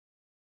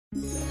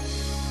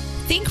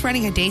think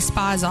running a day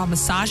spa is all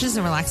massages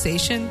and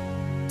relaxation?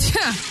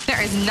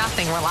 There is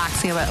nothing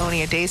relaxing about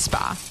owning a day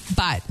spa.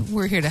 But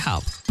we're here to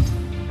help.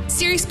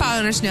 Serious spa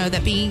owners know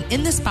that being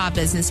in the spa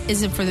business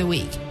isn't for the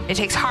weak. It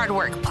takes hard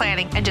work,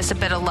 planning, and just a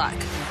bit of luck.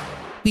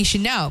 We should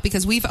know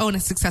because we've owned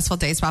a successful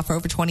day spa for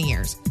over 20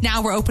 years.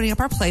 Now we're opening up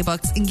our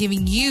playbooks and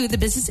giving you the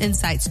business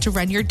insights to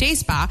run your day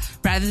spa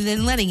rather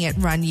than letting it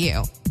run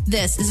you.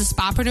 This is a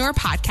Spapreneur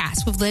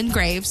podcast with Lynn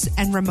Graves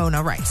and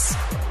Ramona Rice.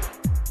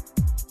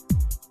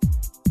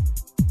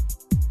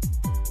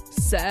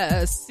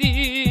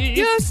 Sassy.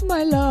 Yes,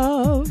 my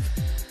love.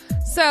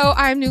 So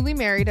I'm newly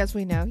married, as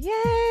we know.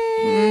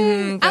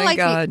 Yay! Thank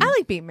God. I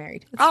like being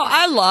married.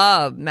 I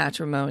love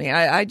matrimony.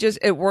 I just,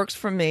 it works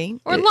for me.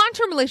 Or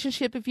long-term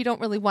relationship if you don't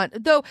really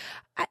want. Though,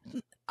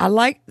 I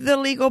like the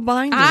legal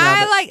binding of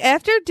I it. like,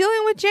 after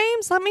dealing with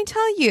James, let me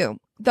tell you,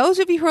 those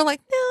of you who are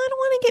like, no, I don't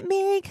want to get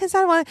married because I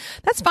don't want to.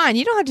 That's fine.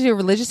 You don't have to do a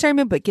religious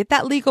ceremony, but get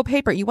that legal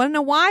paper. You want to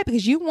know why?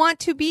 Because you want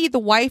to be the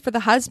wife or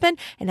the husband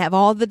and have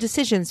all the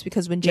decisions.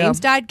 Because when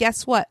James died,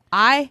 guess what?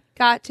 I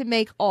got to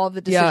make all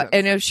the decisions. Yeah,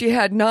 and if she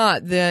had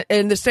not, then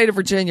in the state of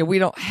Virginia, we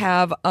don't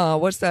have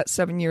what's that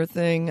 7-year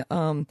thing?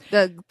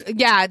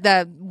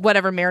 The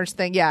whatever marriage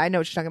thing. Yeah, I know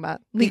what you're talking about.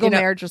 Legal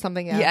marriage or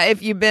something. Yeah,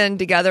 if you've been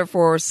together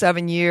for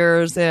 7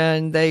 years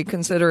and they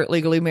consider it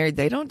legally married,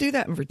 they don't do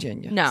that in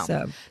Virginia. No.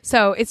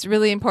 So it's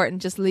really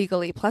important just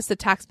legally, plus the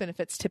tax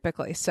benefits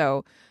typically.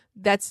 So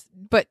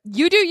but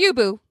you do you,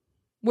 boo.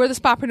 We're the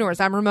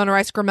Spapreneurs. I'm Ramona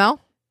Rice Grammel.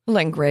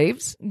 Lynn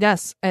Graves.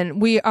 Yes,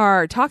 and we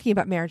are talking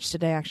about marriage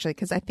today, actually,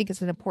 because I think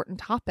it's an important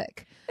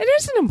topic. It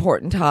is an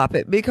important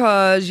topic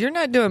because you're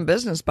not doing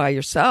business by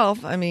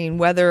yourself. I mean,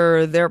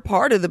 whether they're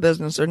part of the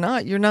business or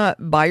not, you're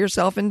not by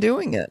yourself in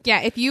doing it.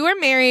 Yeah, if you are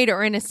married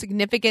or in a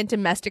significant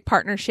domestic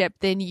partnership,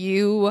 then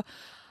you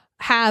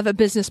have a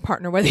business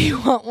partner, whether you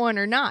want one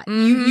or not.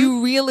 Mm-hmm.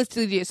 You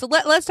realistically do. So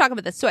let's talk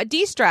about this. So at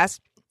De-Stress,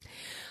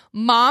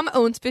 Mom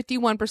owns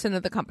 51%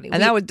 of the company.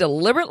 And that was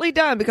deliberately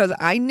done because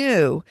I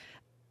knew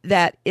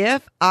that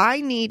if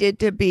I needed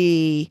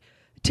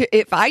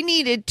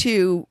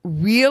to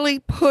really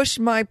push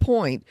my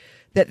point,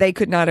 that they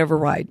could not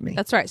override me.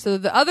 That's right. So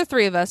the other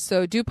three of us,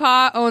 so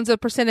Dupa owns a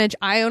percentage,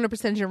 I own a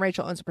percentage, and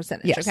Rachel owns a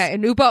percentage. Yes. Okay.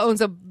 And Upa owns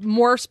a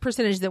more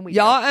percentage than we do.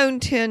 Y'all own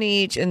 10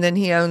 each, and then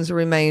he owns the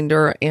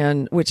remainder,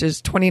 which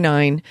is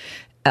 29.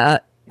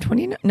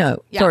 29? No,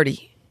 Yeah.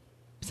 30.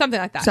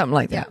 Something like that. Something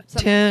like that.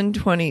 10,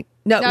 20.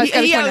 No, it's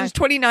he 29. owns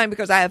 29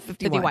 because I have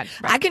 51. 51,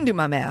 right. I can do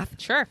my math.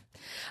 Sure.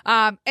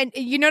 And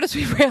you notice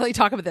we rarely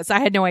talk about this. I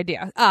had no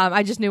idea.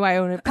 I just knew I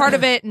owned a part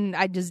of it, and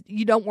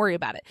you don't worry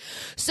about it.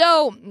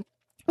 So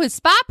with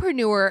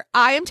Spapreneur,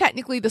 I am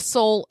technically the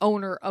sole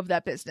owner of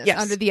that business. Yes.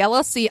 Under the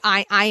LLC,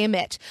 I am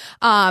it.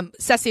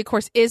 Ceci, of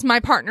course, is my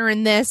partner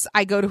in this.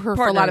 I go to her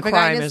for a lot of crime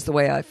guidance. is the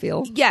way I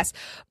feel. Yes.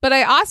 But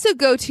I also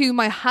go to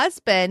my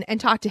husband and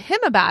talk to him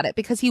about it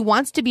because he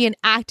wants to be an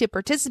active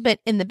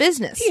participant in the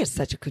business. He is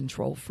such a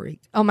control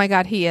freak. Oh my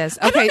God, he is.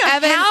 I Okay, don't know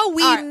Evan, how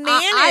we all right,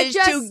 managed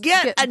I to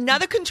get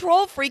another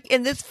control freak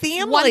in this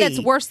family. one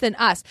that's worse than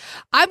us.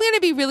 I'm going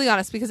to be really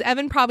honest because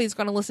Evan probably is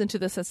going to listen to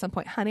this at some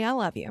point. Honey, I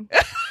love you.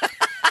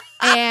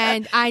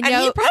 And I know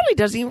and he probably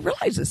doesn't even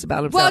realize this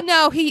about himself. Well,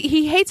 no,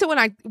 he hates it when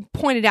I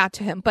point it out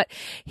to him, but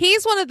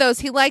he's one of those,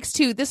 he likes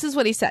to, this is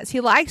what he says,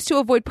 he likes to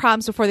avoid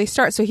problems before they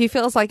start. So he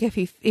feels like if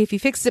he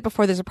fixes it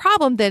before there's a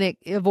problem, then it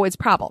avoids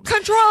problems.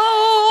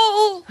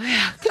 Control!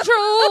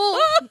 Control!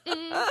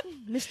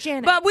 Miss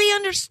Janet. But we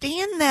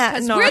understand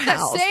that in our we're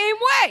house. the same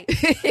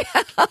way.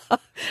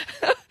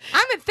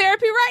 I'm in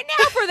therapy right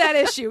now for that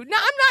issue. No, I'm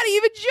not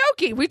even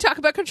joking. We talk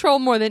about control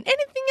more than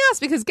anything else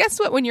because guess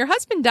what? When your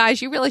husband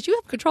dies, you realize you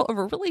have control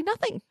over really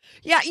nothing.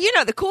 Yeah,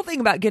 the cool thing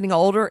about getting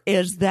older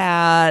is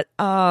that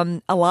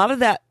a lot of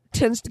that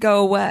tends to go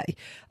away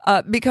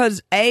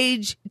because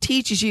age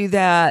teaches you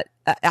that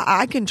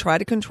I can try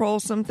to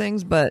control some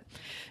things, but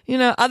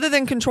other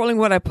than controlling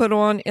what I put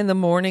on in the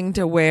morning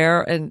to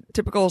wear and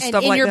typical And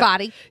stuff in like your that.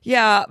 body.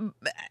 Yeah,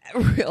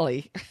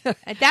 really.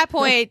 At that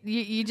point,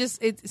 you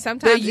just,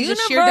 sometimes The it's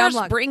just sheer dumb universe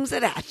luck. brings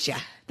it at you.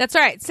 That's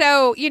right.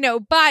 So,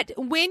 but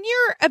when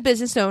you're a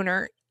business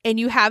owner and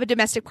you have a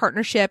domestic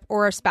partnership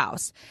or a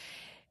spouse,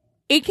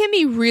 it can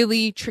be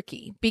really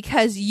tricky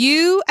because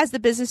you, as the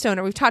business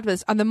owner, we've talked about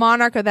this, are the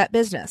monarch of that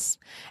business.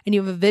 And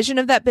you have a vision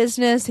of that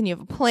business and you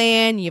have a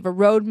plan, you have a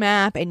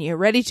roadmap, and you're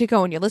ready to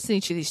go. And you're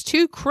listening to these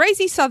two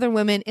crazy Southern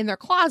women in their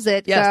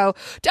closet go,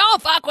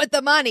 don't fuck with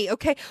the money.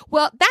 Okay.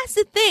 Well, that's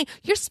the thing.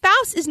 Your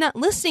spouse is not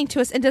listening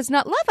to us and does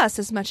not love us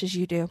as much as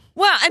you do.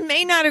 Well, I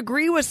may not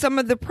agree with some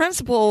of the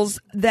principles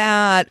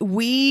that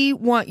we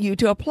want you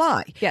to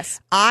apply.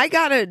 Yes. I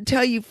got to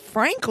tell you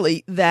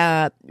frankly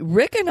that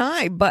Rick and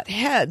I butt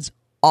heads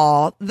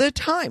all the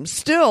time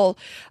still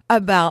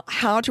about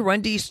how to run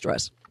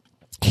De-Stress.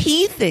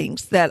 He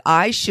thinks that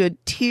I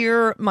should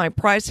tier my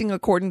pricing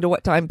according to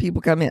what time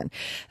people come in.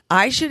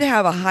 I should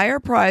have a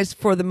higher price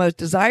for the most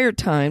desired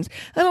times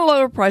and a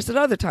lower price at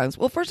other times.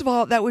 Well, first of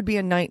all, that would be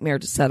a nightmare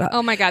to set up.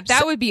 Oh my God,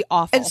 that would be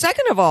awful. And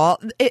second of all,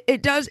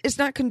 it's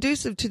not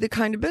conducive to the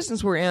kind of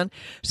business we're in.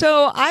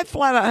 So I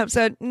flat out have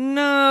said,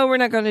 no, we're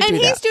not going to do that. And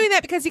he's doing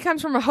that because he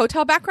comes from a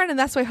hotel background, and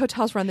that's why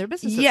hotels run their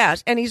businesses.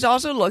 Yes, and he's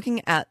also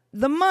looking at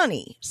the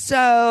money.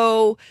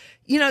 So,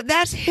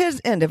 that's his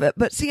end of it.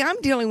 But see,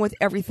 I'm dealing with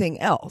everything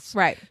else.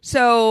 Right.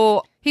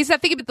 So he's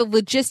not thinking about the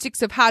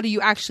logistics of how do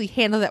you actually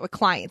handle that with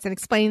clients and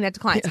explaining that to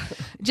clients.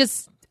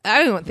 I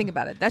don't even think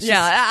about it. That's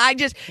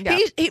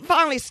he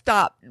finally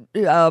stopped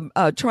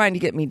trying to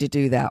get me to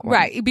do that one.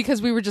 Right,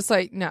 because we were just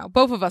like, no.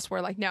 Both of us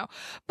were like, no.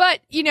 But,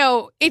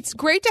 it's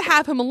great to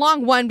have him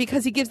along, one,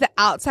 because he gives the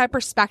outside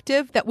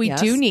perspective that we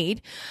do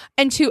need,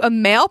 and two, a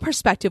male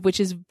perspective, which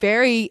is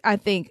very, I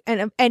think,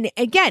 and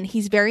again,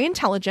 he's very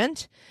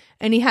intelligent,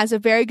 and he has a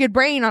very good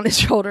brain on his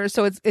shoulders,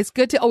 so it's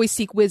good to always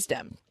seek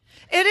wisdom.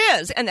 It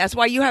is. And that's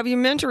why you have your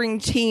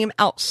mentoring team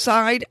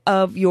outside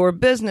of your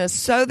business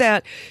so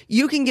that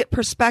you can get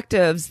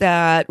perspectives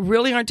that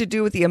really aren't to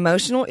do with the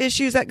emotional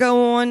issues that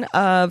go on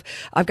of,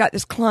 I've got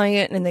this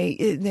client and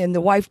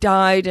the wife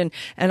died and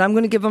I'm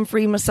going to give them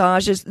free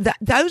massages.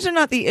 Those are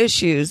not the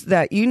issues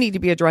that you need to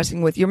be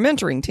addressing with your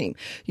mentoring team.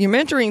 Your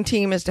mentoring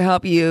team is to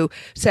help you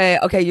say,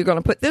 okay, you're going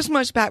to put this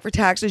much back for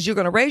taxes. You're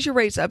going to raise your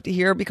rates up to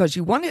here because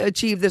you want to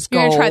achieve this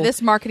goal. You're going to try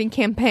this marketing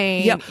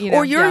campaign. Yeah.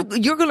 Or you're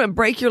going to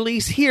break your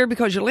lease here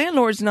because your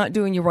landlord's not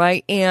doing you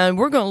right, and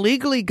we're going to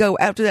legally go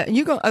after that, and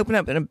you're going to open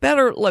up in a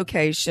better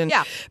location.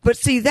 Yeah. But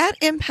see, that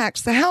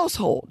impacts the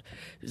household.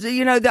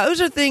 So, those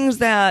are things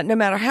that no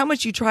matter how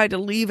much you try to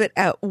leave it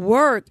at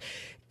work,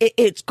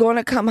 it's going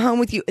to come home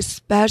with you,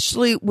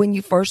 especially when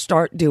you first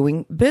start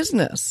doing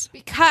business.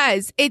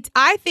 Because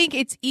I think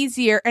it's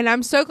easier, and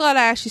I'm so glad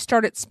I actually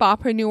started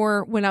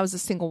Spapreneur when I was a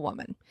single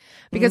woman.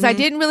 Because I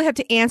didn't really have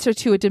to answer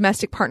to a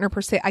domestic partner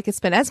per se. I could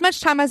spend as much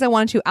time as I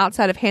wanted to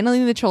outside of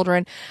handling the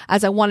children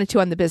as I wanted to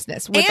on the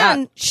business.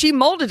 And she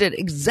molded it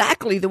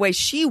exactly the way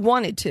she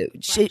wanted to.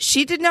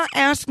 She did not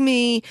ask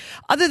me,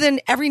 other than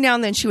every now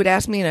and then she would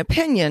ask me an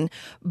opinion,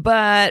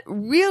 but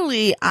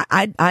really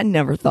I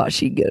never thought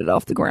she'd get it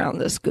off the ground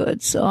this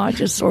good. So I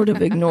just sort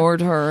of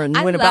ignored her and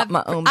went about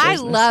my own business.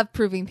 I love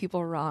proving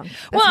people wrong.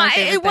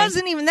 It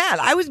wasn't even that.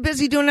 I was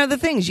busy doing other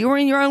things. You were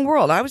in your own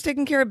world. I was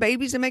taking care of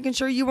babies and making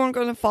sure you weren't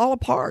going to fall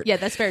apart. Yeah,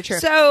 that's very true.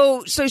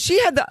 So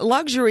she had the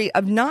luxury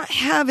of not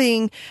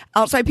having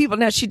outside people.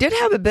 Now she did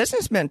have a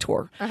business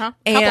mentor, I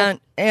had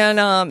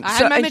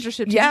my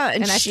mentorship team,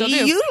 and I still she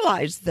do.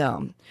 utilized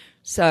them.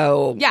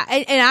 So yeah,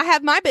 and I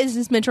have my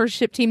business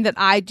mentorship team that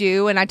I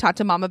do, and I talk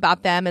to Mom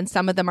about them, and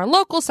some of them are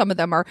local, some of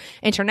them are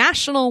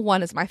international.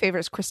 One is my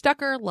favorite, is Chris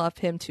Ducker. Love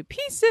him to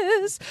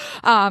pieces.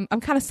 I'm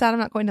kind of sad I'm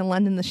not going to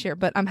London this year,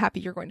 but I'm happy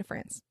you're going to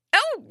France.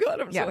 Oh, God,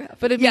 I'm so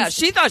happy. But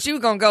she thought she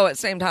was going to go at the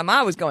same time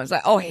I was going. It's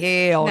like, oh,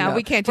 hell no.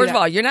 We can't do First that.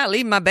 of all, you're not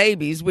leaving my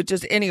babies with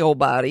just any old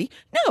body.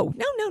 No.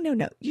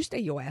 You stay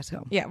your ass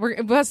home. Yeah,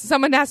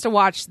 someone has to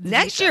watch.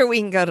 Next year we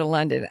can go to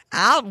London.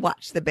 I'll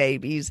watch the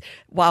babies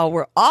while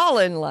we're all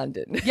in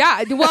London.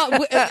 Yeah,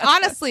 well,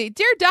 honestly,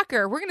 dear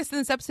Ducker, we're going to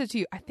send this episode to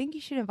you. I think you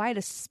should invite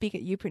us to speak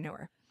at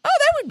Youpreneur. Oh,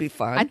 that would be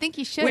fun. I think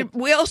you should.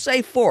 We'll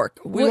say fork.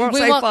 We won't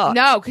say fuck.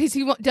 No, because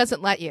he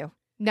doesn't let you.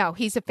 No,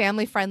 he's a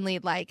family-friendly,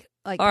 like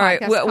all right,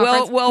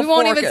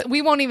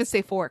 we won't even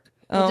say fork.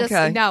 We'll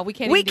okay. We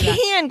can't. We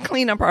can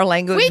clean up our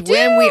language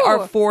when we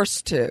are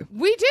forced to.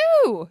 We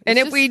do. And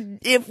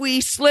if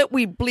we slip,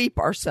 we bleep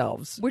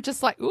ourselves. We're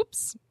just like,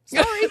 oops,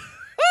 sorry.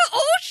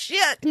 Oh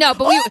shit. No,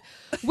 but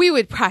we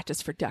would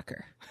practice for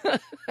Ducker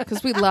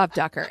because we love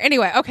Ducker.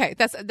 Anyway, okay,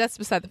 that's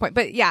beside the point.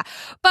 But yeah,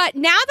 but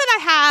now that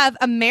I have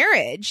a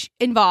marriage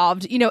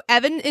involved,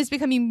 Evan is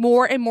becoming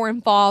more and more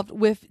involved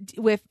with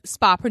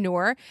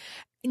Spapreneur.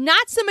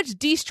 Not so much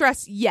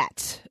de-stress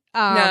yet.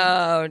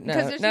 No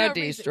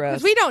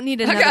de-stress. We don't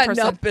need another I got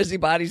person. enough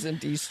busybodies and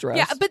de-stress.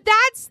 Yeah, but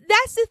that's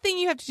the thing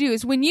you have to do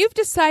is when you've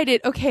decided,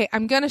 okay,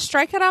 I'm going to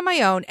strike out on my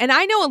own. And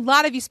I know a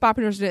lot of you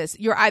Spapreneurs do this.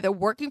 You're either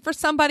working for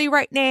somebody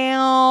right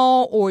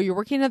now or you're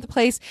working at another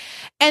place.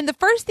 And the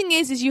first thing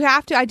is you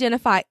have to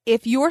identify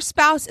if your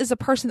spouse is a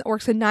person that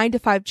works a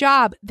 9-to-5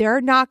 job,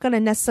 they're not going to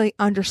necessarily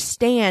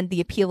understand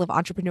the appeal of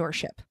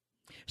entrepreneurship.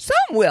 Some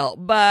will,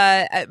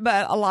 but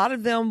a lot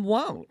of them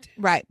won't.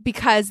 Right,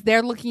 because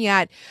they're looking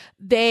at,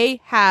 they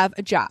have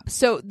a job.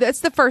 So that's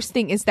the first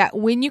thing is that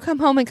when you come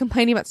home and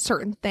complaining about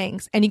certain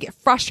things and you get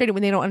frustrated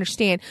when they don't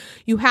understand,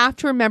 you have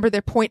to remember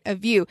their point of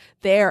view.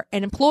 They're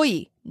an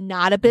employee,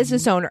 not a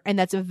business owner. And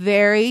that's a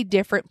very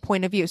different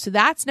point of view. So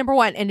that's number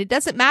one. And it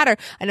doesn't matter.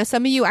 I know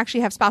some of you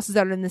actually have spouses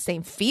that are in the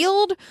same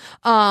field,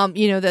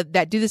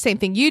 that do the same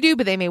thing you do,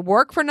 but they may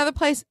work for another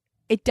place.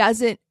 It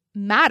doesn't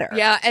matter.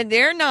 Yeah, and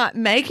they're not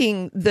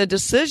making the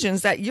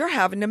decisions that you're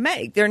having to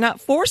make. They're not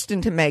forced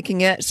into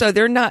making it, so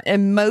they're not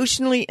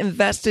emotionally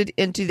invested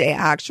into the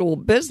actual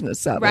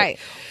business of it. Right.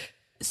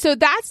 So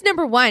that's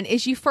number one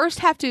is you first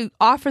have to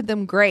offer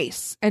them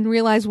grace and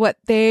realize what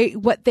they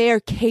are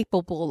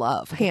capable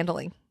of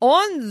handling.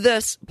 on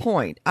this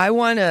point, I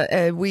want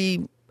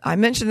to, I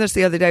mentioned this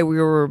the other day. We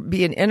were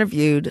being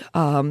interviewed.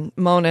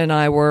 Mona and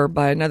I were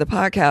by another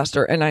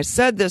podcaster. And I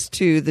said this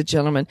to the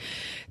gentleman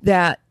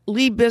that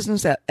leave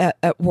business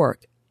at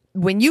work.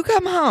 When you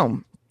come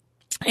home,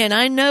 and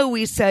I know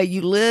we say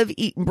you live,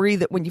 eat, and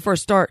breathe it when you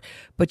first start,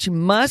 but you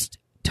must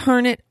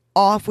turn it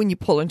off when you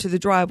pull into the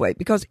driveway,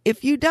 because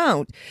if you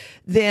don't,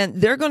 then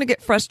they're going to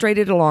get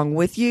frustrated along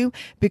with you,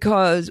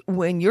 because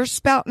when you're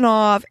spouting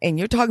off and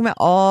you're talking about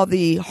all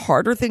the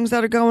harder things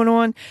that are going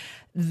on,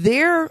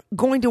 they're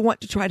going to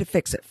want to try to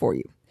fix it for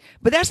you.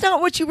 But that's not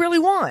what you really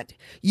want.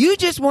 You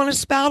just want to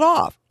spout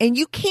off, and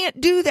you can't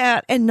do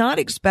that and not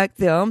expect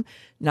them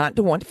not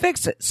to want to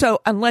fix it. So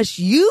unless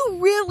you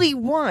really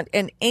want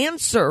an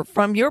answer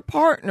from your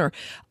partner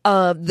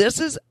of this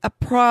is a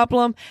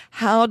problem,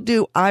 how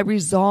do I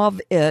resolve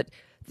it?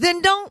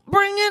 Then don't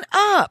bring it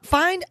up.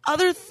 Find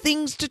other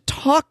things to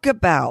talk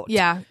about.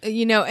 Yeah.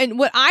 And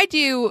what I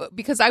do,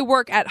 because I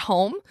work at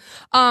home,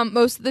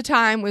 most of the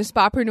time with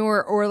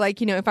Spapreneur, or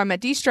if I'm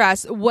at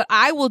De-Stress, what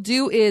I will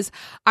do is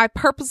I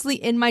purposely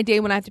end my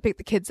day when I have to pick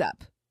the kids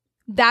up.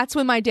 That's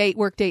when my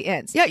work day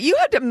ends. Yeah, you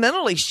have to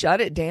mentally shut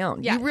it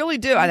down. Yeah. You really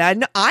do.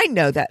 And I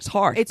know that's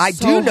hard. I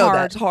do know hard.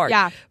 That's hard.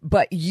 Yeah.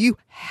 But you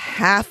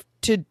have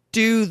to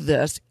do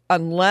this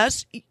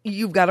unless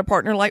you've got a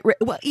partner like Rick.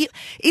 Well,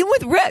 even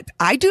with Rick,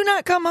 I do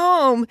not come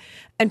home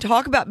and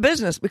talk about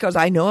business, because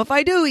I know if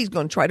I do, he's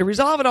going to try to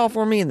resolve it all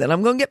for me, and then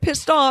I'm going to get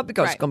pissed off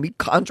because it's going to be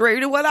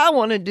contrary to what I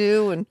want to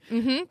do. And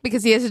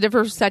because he has a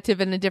different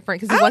perspective and a different,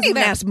 because he I don't wasn't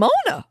even there. ask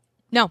Mona.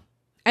 No.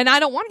 And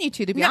I don't want you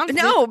to be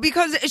honest. No,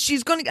 because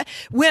she's going to,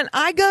 when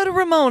I go to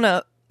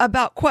Ramona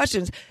about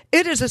questions,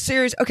 it is a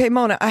serious, okay,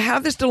 Mona, I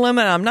have this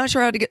dilemma and I'm not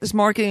sure how to get this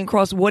marketing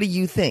across. What do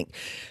you think?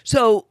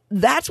 So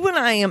that's when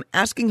I am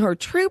asking her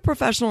true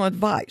professional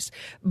advice.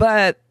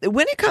 But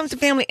when it comes to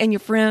family and your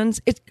friends,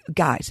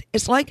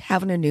 it's like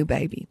having a new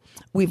baby.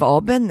 We've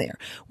all been there.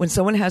 When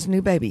someone has a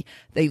new baby,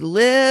 they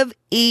live,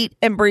 eat,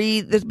 and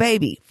breathe this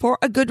baby for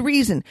a good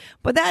reason.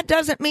 But that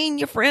doesn't mean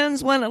your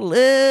friends want to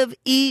live,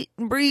 eat,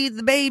 and breathe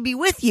the baby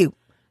with you.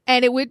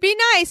 And it would be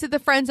nice if the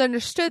friends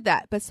understood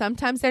that, but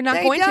sometimes they're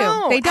not going to.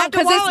 They don't,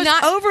 because it's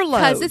not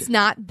overload. Because it's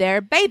not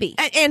their baby.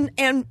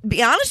 And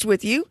be honest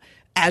with you,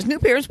 as new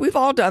parents, we've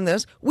all done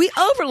this. We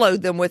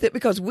overload them with it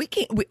because we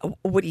can't.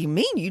 What do you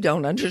mean you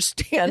don't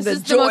understand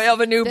the joy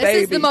of a new baby?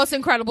 This is the most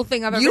incredible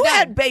thing I've ever done. You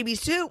had babies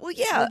too. Well,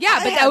 yeah,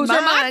 but those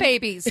are my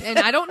babies, and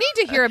I don't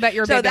need to hear about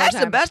your baby. So that's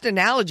the best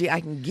analogy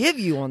I can give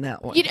you on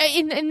that one.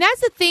 And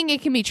that's the thing;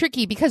 it can be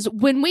tricky because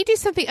when we do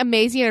something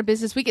amazing in our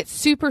business, we get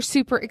super,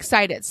 super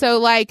excited.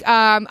 So,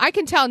 I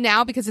can tell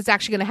now because it's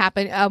actually going to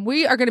happen.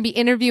 We are going to be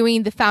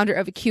interviewing the founder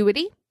of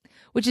Acuity,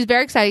 which is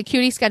very exciting.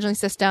 Acuity scheduling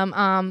system.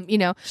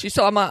 She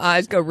saw my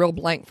eyes go real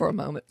blank for a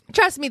moment.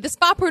 Trust me, the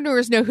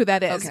Spapreneurs know who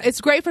that is. Okay. It's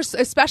great for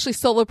especially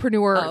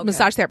solopreneur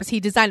massage therapists. He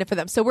designed it for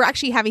them. So we're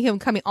actually having him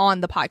coming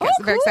on the podcast.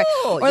 Oh, very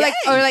cool.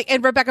 excited.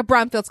 And Rebecca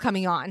Brumfield's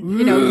coming on.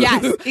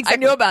 Yes, exactly. I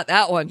knew about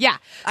that one. Yeah.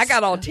 I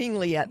got all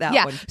tingly at that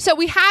one. So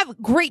we have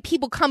great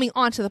people coming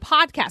onto the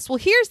podcast. Well,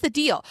 here's the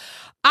deal.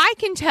 I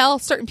can tell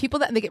certain people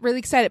that and they get really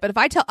excited, but if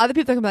I tell other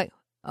people, they're going to be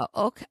like,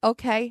 oh,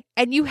 okay.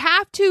 And you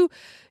have to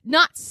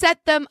not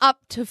set them up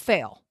to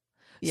fail.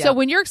 Yeah. So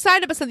when you're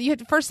excited about something, you have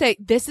to first say,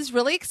 this is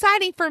really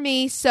exciting for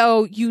me.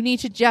 So you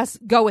need to just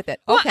go with it.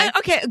 Okay.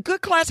 Well, a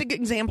good classic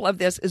example of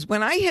this is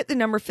when I hit the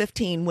number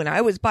 15, when I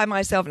was by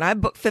myself and I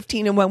booked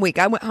 15 in 1 week,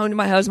 I went home to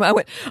my husband. I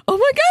went, oh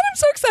my God, I'm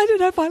so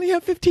excited. I finally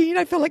have 15.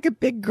 I feel like a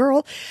big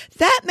girl.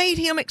 That made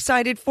him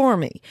excited for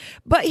me.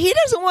 But he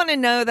doesn't want to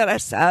know that I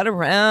sat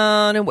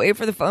around and waited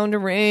for the phone to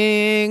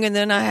ring. And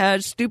then I had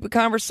a stupid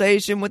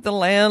conversation with the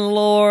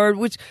landlord,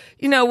 which,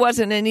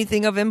 wasn't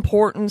anything of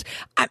importance.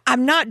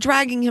 I'm not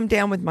dragging him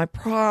down with my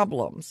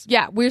problems.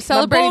 Yeah, we're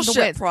celebrating the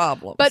wins.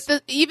 Problems.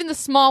 But even the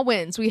small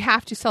wins, we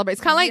have to celebrate.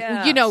 It's kind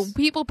of like,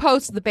 people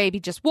post the baby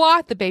just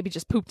walked, the baby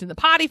just pooped in the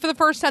potty for the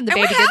first time, the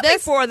baby did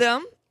this. For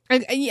them.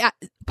 And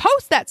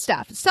post that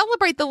stuff.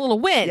 Celebrate the little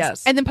wins.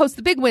 Yes. And then post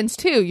the big wins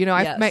too.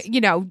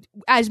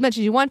 As much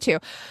as you want to.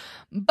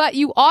 But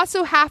you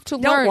also have to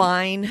learn. Don't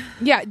whine.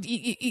 Yeah,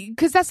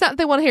 because that's not what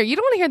they want to hear. You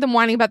don't want to hear them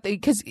whining about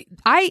because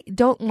I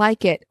don't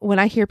like it when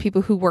I hear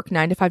people who work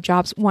 9 to 5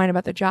 jobs whine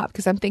about their job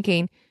because I'm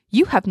thinking,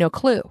 you have no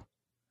clue.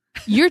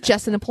 You're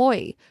just an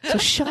employee. So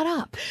shut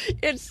up.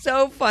 It's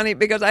so funny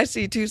because I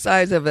see two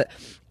sides of it.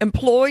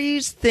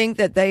 Employees think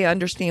that they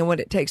understand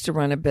what it takes to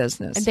run a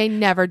business. And they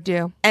never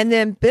do. And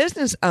then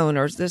business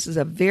owners, this is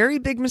a very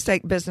big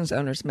mistake business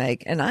owners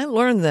make. And I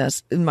learned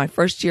this in my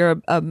first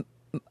year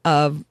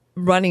of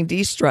running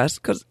De-Stress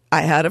because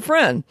I had a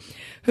friend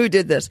who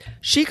did this.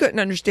 She couldn't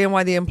understand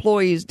why the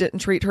employees didn't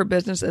treat her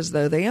business as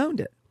though they owned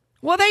it.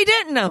 Well, they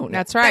didn't own it.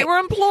 That's right. They were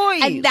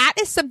employees. And that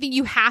is something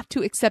you have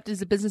to accept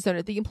as a business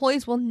owner. The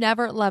employees will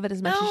never love it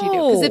as much as you do.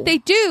 Because if they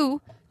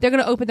do, they're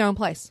going to open their own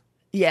place.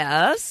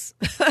 Yes.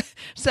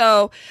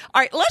 So,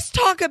 all right, let's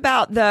talk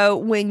about, though,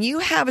 when you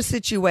have a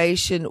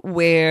situation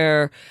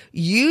where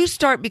you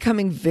start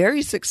becoming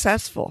very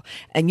successful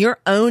and you're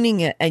owning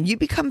it and you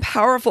become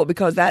powerful,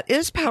 because that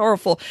is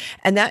powerful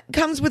and that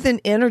comes with an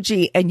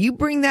energy, and you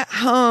bring that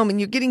home and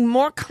you're getting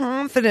more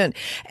confident,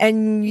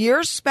 and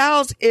your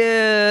spouse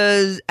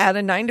is at a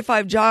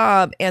 9-to-5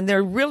 job and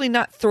they're really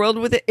not thrilled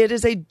with it. It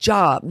is a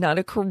job, not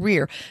a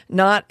career,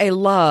 not a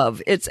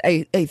love. It's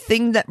a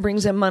thing that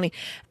brings in money,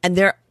 and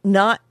they're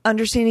not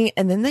understanding it,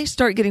 and then they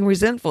start getting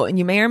resentful, and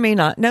you may or may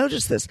not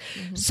notice this.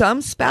 Mm-hmm.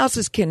 Some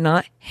spouses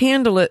cannot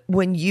handle it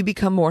when you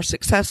become more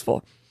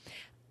successful.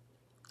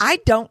 I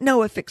don't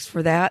know a fix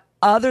for that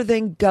other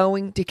than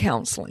going to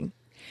counseling.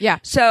 Yeah.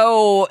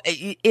 So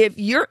if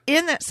you're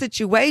in that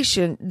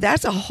situation,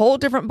 that's a whole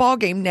different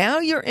ballgame. Now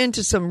you're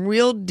into some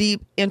real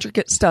deep,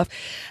 intricate stuff.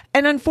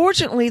 And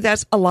unfortunately,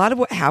 that's a lot of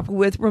what happened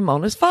with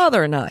Ramona's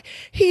father and I.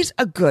 He's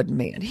a good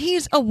man.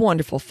 He's a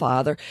wonderful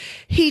father.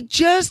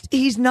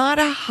 He's not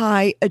a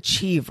high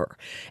achiever.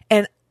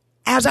 And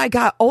as I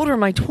got older in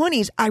my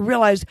 20s, I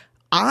realized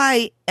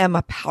I am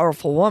a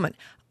powerful woman.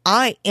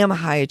 I am a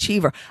high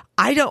achiever.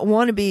 I don't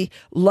want to be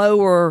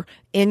lower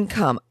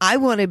income. I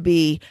want to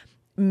be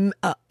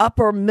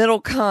upper middle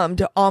come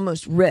to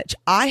almost rich.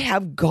 I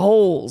have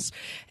goals,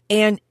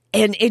 and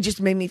it just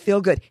made me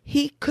feel good.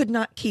 He could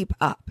not keep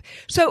up.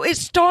 So it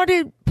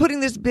started putting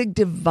this big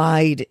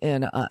divide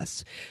in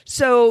us.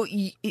 So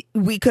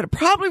we could have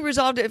probably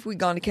resolved it if we'd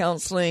gone to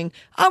counseling.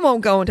 I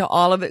won't go into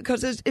all of it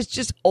because it's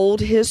just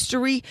old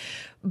history,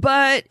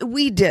 but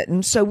we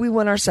didn't. So we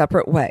went our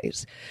separate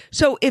ways.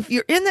 So if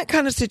you're in that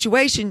kind of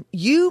situation,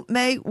 you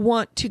may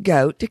want to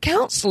go to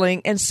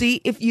counseling and see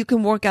if you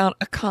can work out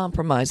a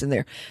compromise in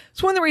there.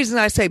 It's one of the reasons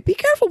I say, be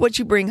careful what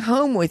you bring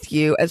home with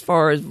you as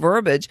far as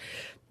verbiage,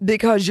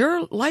 because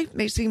your life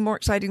may seem more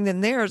exciting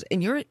than theirs,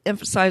 and you're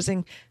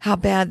emphasizing how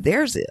bad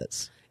theirs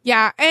is.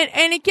 Yeah.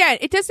 And again,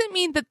 it doesn't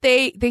mean that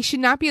they should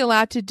not be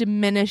allowed to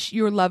diminish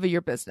your love of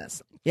your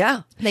business.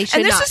 Yeah. They should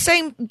and this not. is the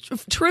same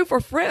true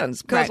for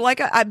friends. Because Right.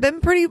 I've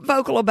been pretty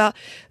vocal about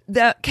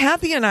that.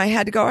 Kathy and I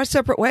had to go our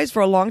separate ways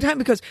for a long time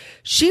because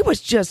she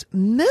was just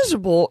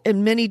miserable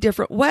in many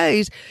different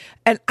ways.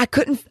 And I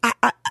couldn't,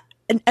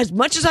 and as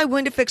much as I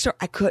wanted to fix her,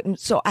 I couldn't.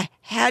 So I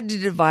had to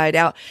divide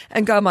out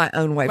and go my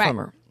own way Right. from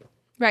her.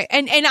 Right.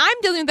 And I'm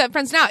dealing with that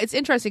friends now. It's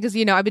interesting because,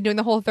 I've been doing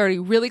the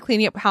Whole30, really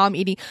cleaning up how I'm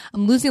eating.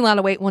 I'm losing a lot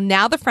of weight. Well,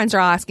 now the friends are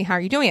asking, how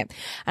are you doing it?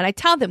 And I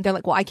tell them, they're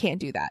like, well, I can't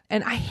do that.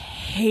 And I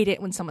hate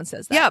it when someone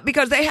says that. Yeah,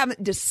 because they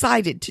haven't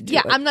decided to do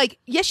it. I'm like,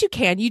 yes, you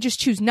can. You just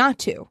choose not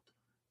to.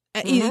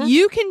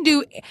 You can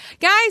do,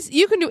 guys,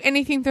 you can do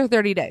anything for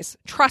 30 days.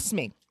 Trust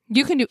me.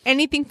 You can do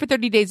anything for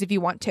 30 days if you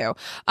want to.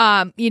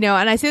 And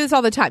I say this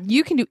all the time.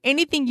 You can do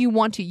anything you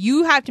want to.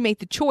 You have to make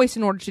the choice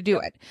in order to do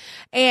it.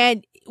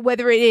 And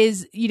whether it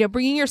is,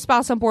 bringing your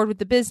spouse on board with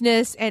the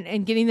business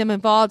and getting them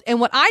involved.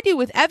 And what I do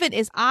with Evan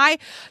is I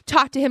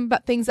talk to him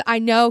about things that I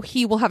know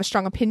he will have a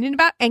strong opinion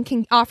about and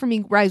can offer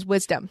me wise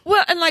wisdom.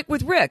 Well, and like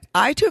with Rick,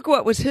 I took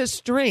what was his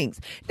strength.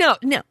 Now,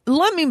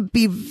 let me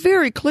be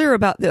very clear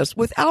about this.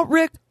 Without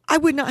Rick, I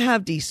would not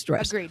have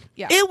de-stress. Agreed.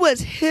 Yeah. It was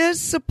his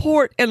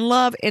support and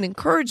love and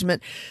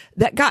encouragement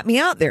that got me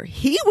out there.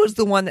 He was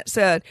the one that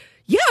said,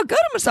 yeah, go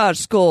to massage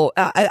school.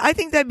 I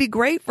think that'd be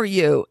great for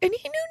you. And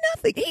he knew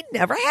nothing. He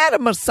never had a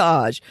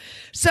massage.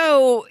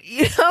 So,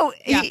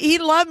 he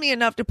loved me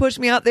enough to push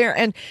me out there,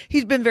 and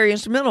he's been very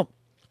instrumental.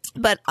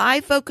 But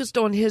I focused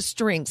on his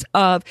strengths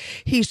of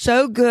he's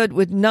so good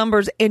with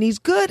numbers, and he's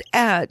good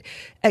at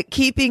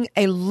keeping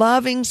a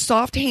loving,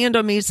 soft hand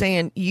on me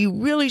saying, you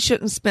really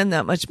shouldn't spend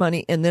that much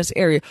money in this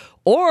area.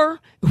 Or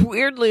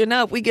weirdly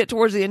enough, we get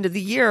towards the end of the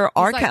year,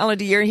 our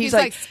calendar year, and he's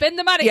like, spend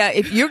the money. Yeah,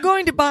 if you're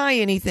going to buy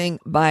anything,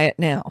 buy it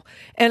now.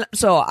 And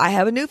so I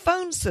have a new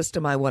phone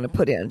system I want to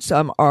put in. So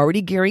I'm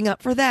already gearing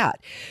up for that.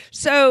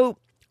 So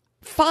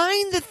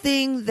find the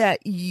thing that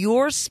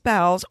your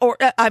spouse, or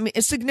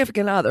a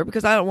significant other,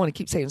 because I don't want to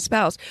keep saying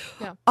spouse,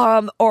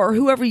 or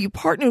whoever you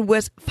partnered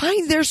with,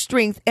 find their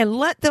strength and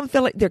let them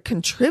feel like they're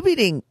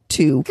contributing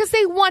to. Because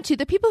they want to.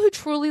 The people who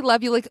truly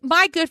love you, like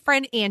my good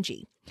friend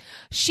Angie,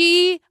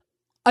 she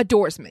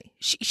adores me.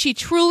 She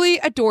truly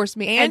adores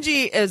me.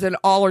 Angie is an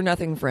all or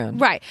nothing friend.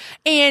 Right.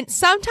 And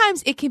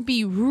sometimes it can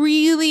be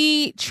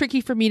really tricky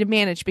for me to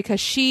manage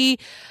because she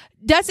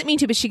doesn't mean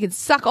to, but she can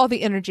suck all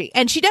the energy.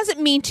 And she doesn't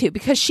mean to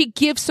because she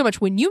gives so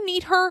much. When you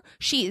need her,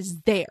 she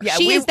is there. Yeah,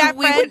 she is that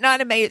we friend. would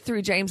not have made it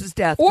through James's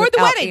death Or the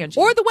without wedding. Angie.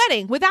 Or the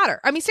wedding without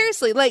her. I mean,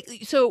 seriously,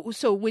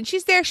 so when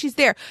she's there, she's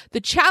there. The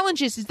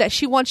challenge is that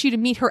she wants you to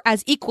meet her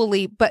as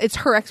equally, but it's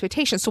her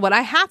expectation. So what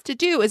I have to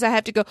do is I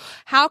have to go,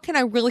 how can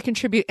I really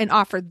contribute and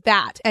offer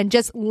that? And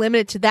just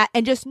limit it to that.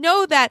 And just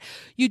know that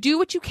you do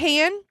what you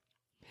can.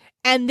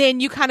 And then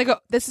you kind of go,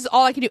 this is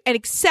all I can do, and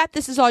accept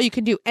this is all you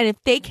can do. And if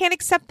they can't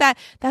accept that,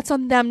 that's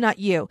on them, not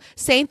you.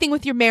 Same thing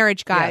with your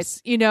marriage,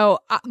 guys. Yes.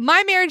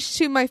 My marriage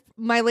to my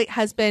late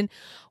husband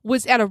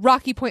was at a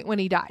rocky point when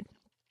he died.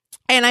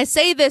 And I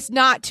say this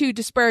not to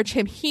disparage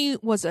him. He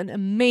was an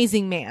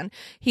amazing man.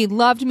 He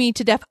loved me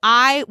to death.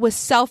 I was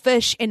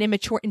selfish and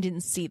immature and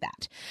didn't see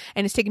that.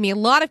 And it's taken me a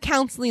lot of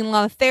counseling, a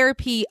lot of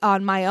therapy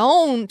on my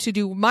own to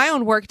do my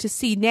own work to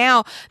see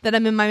now that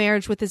I'm in my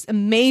marriage with this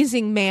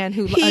amazing man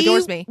who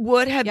adores me. He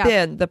would have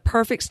been the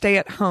perfect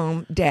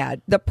stay-at-home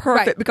dad. The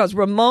perfect, Right. because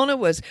Ramona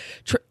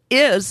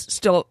is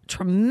still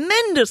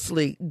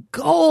tremendously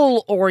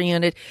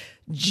goal-oriented.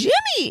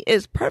 Jimmy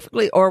was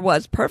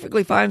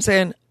perfectly fine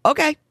saying,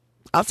 okay,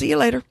 I'll see you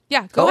later.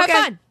 Yeah, go Okay.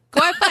 have fun.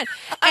 Go have fun.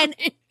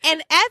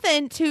 And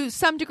Evan, to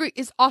some degree,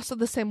 is also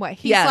the same way.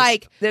 He's Yes.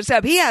 like,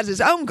 except he has his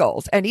own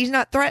goals, and he's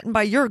not threatened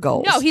by your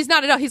goals. no, he's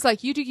not at all. He's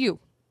like, you do you.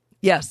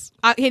 Yes.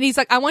 And he's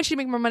like, I want you to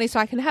make more money so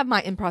I can have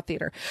my improv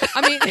theater.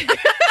 I mean,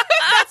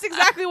 that's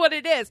exactly what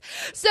it is.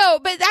 So,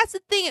 but that's the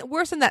thing,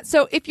 worse than that.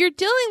 So if you're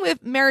dealing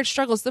with marriage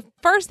struggles, the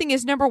first thing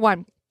is, number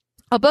one,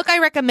 a book I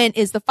recommend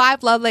is The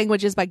 5 Love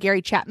Languages by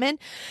Gary Chapman.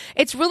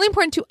 It's really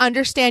important to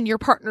understand your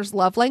partner's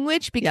love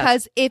language,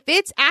 because if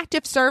it's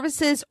active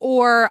services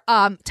or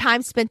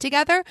time spent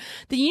together,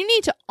 then you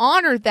need to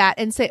honor that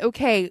and say,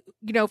 okay,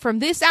 from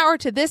this hour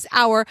to this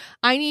hour,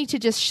 I need to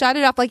just shut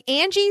it off. Like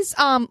Angie's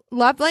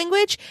love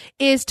language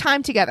is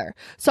time together.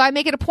 So I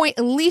make it a point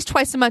at least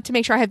twice a month to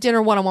make sure I have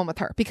dinner one-on-one with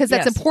her, because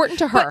that's Yes. important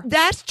to her. But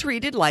that's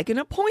treated like an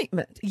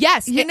appointment.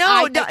 Yes.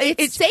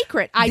 It's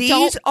sacred.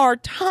 These are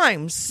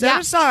times set Yeah.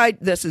 aside.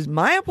 This is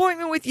my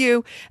appointment with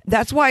you.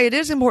 That's why it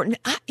is important.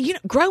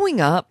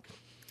 Growing up,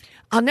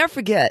 I'll never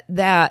forget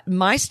that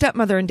my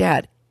stepmother and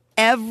dad,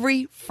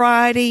 every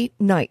Friday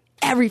night,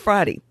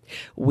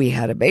 we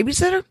had a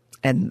babysitter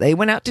and they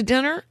went out to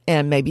dinner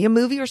and maybe a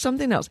movie or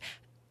something else.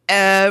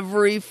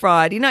 Every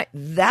Friday night.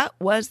 That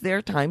was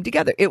their time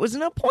together. It was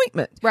an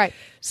appointment. Right.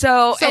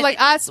 So like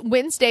us,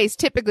 Wednesdays,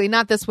 typically,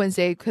 not this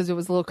Wednesday because it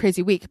was a little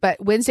crazy week, but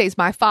Wednesdays,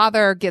 my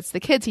father gets the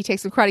kids. He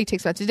takes them karate,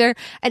 takes them out to dinner,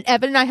 and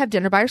Evan and I have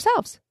dinner by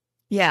ourselves.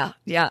 Yeah.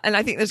 And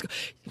I think this.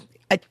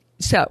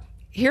 So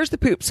here's the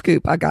poop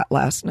scoop I got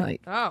last night.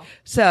 Oh.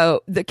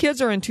 So the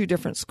kids are in 2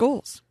 different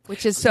schools,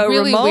 Which is so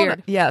really Ramona,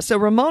 weird. Yeah. So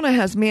Ramona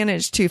has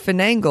managed to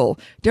finagle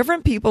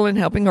different people in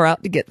helping her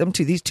out to get them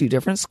to these 2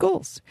 different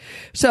schools.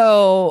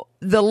 So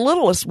the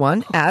littlest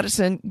one,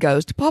 Addison,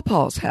 goes to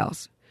Pawpaw's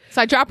house.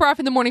 So I drop her off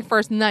in the morning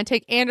first, and then I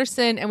take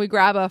Anderson, and we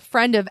grab a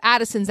friend of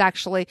Addison's,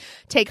 actually,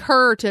 take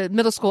her to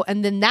middle school,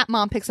 and then that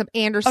mom picks up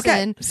Anderson.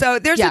 Okay. So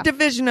there's Yeah. a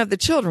division of the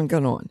children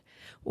going on.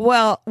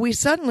 Well, we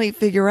suddenly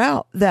figure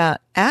out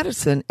that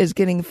Addison is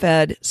getting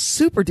fed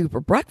super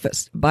duper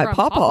breakfast by From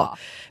Pawpaw,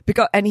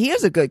 Pawpaw. and he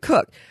is a good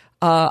cook.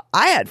 I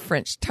had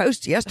French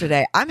toast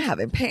yesterday. I'm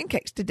having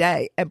pancakes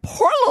today, and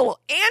poor little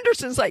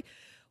Anderson's like,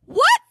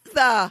 "What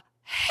the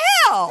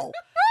hell?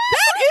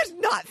 That is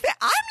not fair.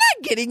 I'm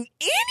not getting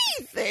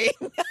anything."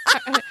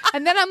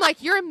 And then I'm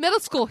like, you're in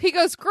middle school. He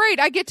goes, great.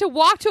 I get to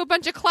walk to a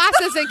bunch of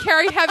classes and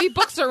carry heavy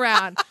books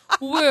around.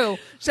 Woo.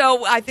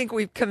 So I think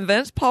we've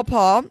convinced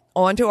Pawpaw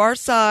onto our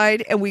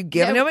side, and we've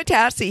given Yeah. him a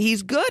task. See,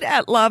 he's good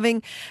at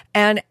loving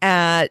and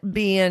at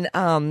being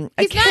a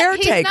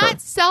caretaker. He's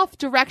not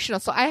self-directional.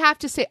 So I have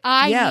to say,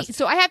 Yes.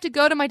 so I have to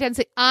go to my dad and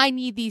say, I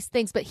need these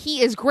things. But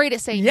he is great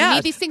at saying, you Yes.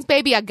 need these things,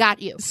 baby. I got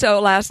you.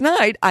 So last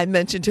night I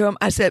mentioned to him,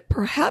 I said,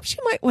 perhaps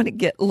you might want to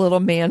get little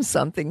man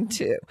something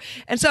too.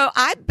 And so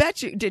I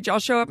bet you, did y'all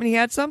show up and he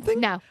had something?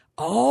 No.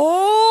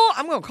 Oh,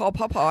 I'm going to call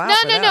Pawpaw out.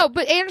 for that. No.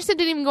 But Anderson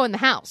didn't even go in the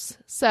house.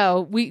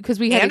 So because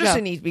we had Anderson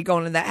to needs to be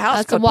going in that house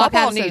That's a because walk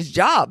Pawpaw Anderson. needs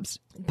jobs.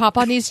 go.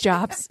 Papa needs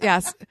jobs.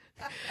 Yes.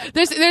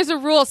 There's a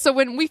rule. So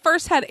when we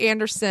first had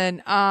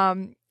Anderson,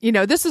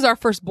 this is our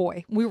first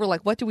boy. We were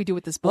like, what do we do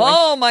with this boy?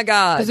 Oh my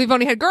God. Because we've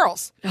only had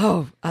girls.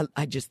 Oh,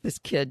 this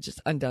kid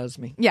just undoes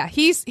me. Yeah,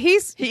 he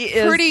is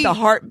Pretty the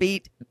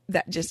heartbeat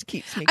that just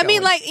keeps me I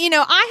going. mean,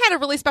 I had a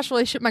really special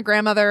relationship with my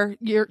grandmother,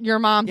 your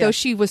mom, though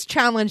she was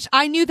challenged.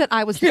 I knew that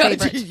I was the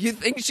favorite. You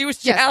think she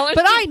was Yes, challenged?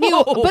 but I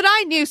knew,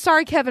 Oh.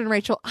 sorry, Kevin and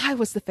Rachel, I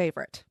was the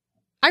favorite.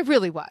 I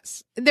really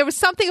was. There was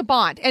something, a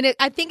bond. And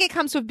I think it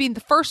comes with being the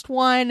first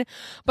one,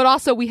 but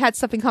also we had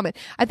something coming.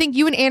 I think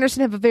you and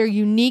Anderson have a very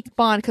unique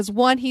bond because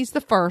 1, he's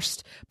the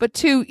first, but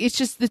 2, it's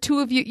just the 2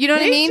 of you. You know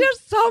what I mean? It's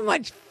just so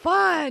much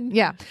fun.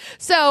 Yeah.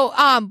 So,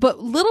 but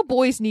little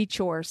boys need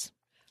chores.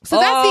 So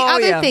that's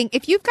the other thing.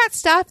 If you've got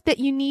stuff that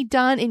you need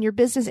done in your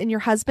business and your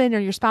husband or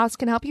your spouse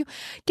can help you,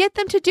 get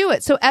them to do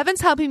it. So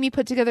Evan's helping me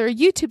put together a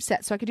YouTube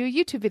set so I could do a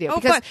YouTube video. Oh,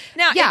 because, fun.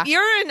 Now,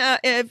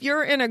 if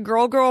you're in a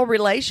girl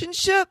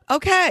relationship,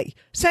 okay,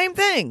 same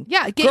thing.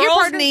 Yeah, get Girls your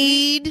partner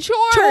need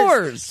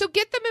chores. So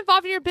get them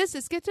involved in your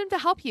business. Get them to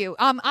help you.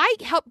 I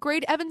help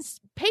grade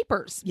Evan's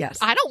papers. Yes.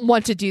 I don't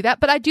want to do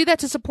that, but I do that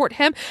to support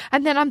him.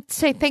 And then I'm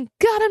saying, thank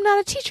God I'm not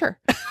a teacher.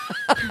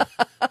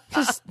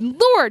 Because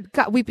Lord,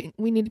 God, we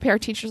need to pay our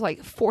teachers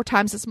like 4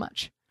 times as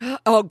much.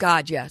 Oh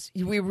God, yes,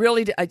 we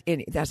really do.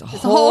 That's a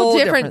It's whole,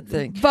 different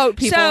thing. vote,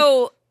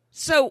 people.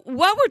 So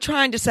what we're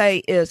trying to say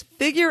is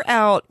figure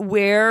out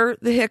where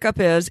the hiccup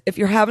is. If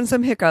you're having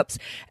some hiccups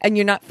and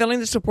you're not feeling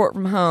the support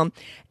from home,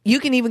 you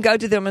can even go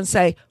to them and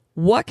say,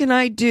 what can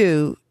I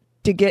do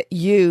to get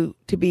you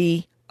to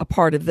be a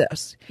part of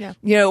this? Yeah.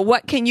 You know,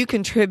 what can you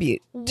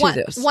contribute to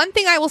this? One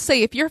thing I will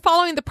say, if you're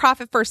following the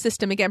Profit First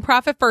system, again,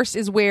 Profit First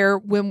is where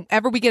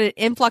whenever we get an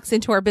influx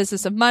into our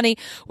business of money,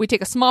 we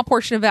take a small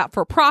portion of that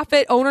for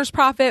profit, owner's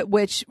profit,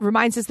 which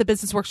reminds us the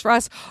business works for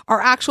us.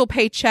 Our actual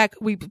paycheck,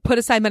 we put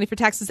aside money for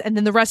taxes, and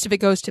then the rest of it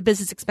goes to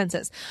business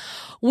expenses.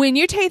 When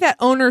you take that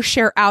owner's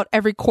share out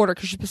every quarter,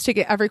 because you're supposed to take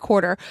it every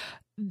quarter,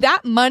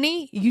 that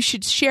money you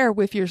should share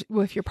with your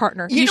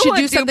partner. You should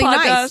do something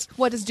DuPont nice. does?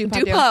 What does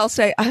DuPont do? DuPont will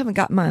say, I haven't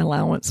got my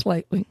allowance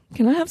lately.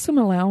 Can I have some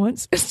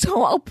allowance?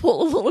 So I'll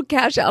pull a little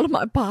cash out of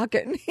my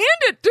pocket and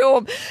hand it to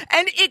him.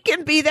 And it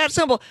can be that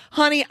simple.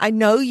 Honey, I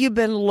know you've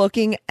been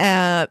looking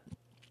at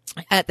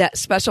that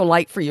special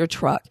light for your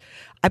truck.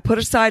 I put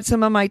aside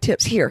some of my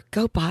tips. Here,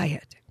 go buy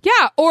it.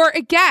 Yeah. Or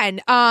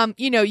again,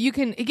 you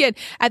can, again,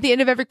 at the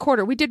end of every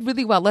quarter, we did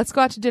really well. Let's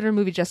go out to dinner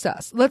movie, just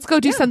us. Let's go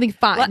do something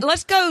fun.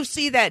 Let's go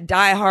see that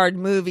Die Hard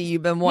movie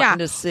you've been wanting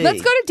to see.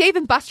 Let's go to Dave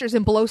and Buster's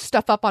and blow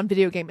stuff up on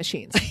video game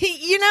machines.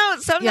 You know,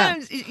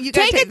 sometimes you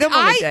gotta take them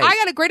on a date. I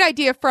got a great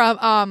idea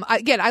from,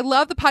 again, I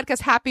love the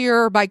podcast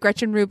Happier by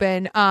Gretchen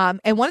Rubin.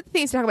 And one of the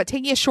things to talk about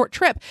taking a short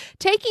trip,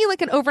 taking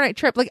like an overnight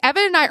trip. Like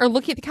Evan and I are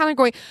looking at the calendar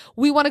going,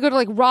 we want to go to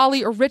like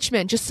Raleigh or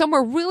Richmond, just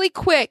somewhere really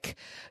quick,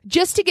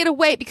 just to get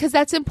away, because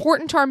that's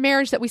important to our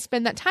marriage that we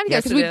spend that time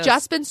together, because we've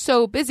just been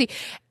so busy.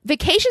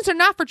 Vacations are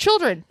not for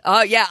children.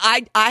 Oh yeah,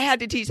 I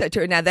had to teach that to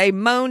her. Now they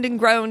moaned and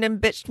groaned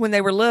and bitched when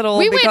they were little.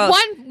 We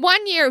went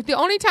one year. The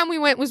only time we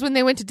went was when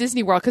they went to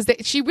Disney World,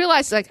 because she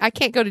realized like I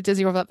can't go to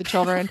Disney World without the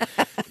children.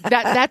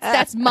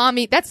 That's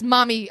mommy. That's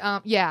mommy.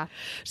 Yeah.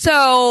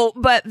 So,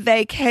 but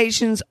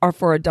vacations are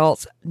for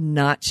adults,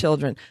 not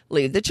children.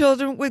 Leave the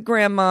children with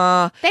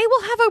grandma. They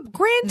will have a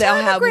grand time.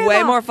 They'll have with grandma.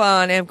 way more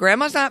fun. And if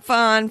grandma's not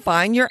fun,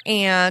 find your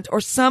aunt or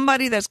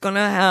somebody that's going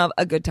to have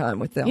a good time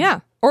with them.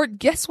 Yeah. Or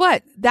guess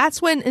what?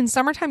 That's when in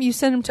summertime you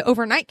send them to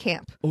overnight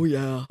camp. Oh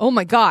yeah. Oh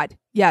my God.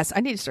 Yes, I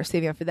need to start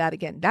saving up for that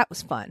again. That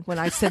was fun when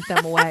I sent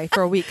them away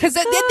for a week, because they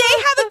have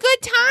a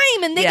good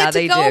time and they get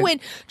to go and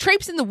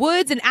traipse in the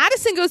woods. And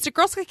Addison goes to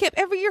Girl Scout camp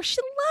every year.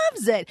 She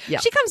loves it. Yeah.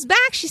 She comes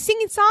back, she's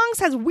singing songs,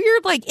 has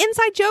weird like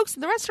inside jokes,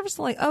 and the rest of us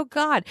are like, oh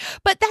God.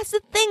 But that's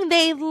the thing.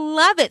 They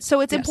love it. So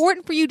it's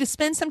important for you to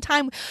spend some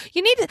time.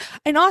 You need to,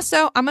 and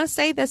also I'm going to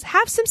say this,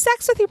 have some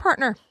sex with your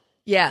partner.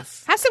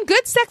 Yes. Have some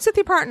good sex with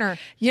your partner.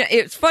 Yeah,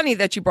 it's funny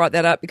that you brought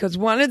that up, because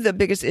one of the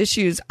biggest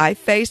issues I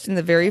faced in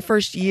the very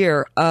first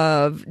year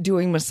of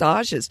doing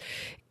massages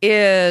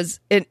is,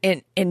 and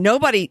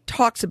nobody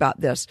talks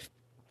about this,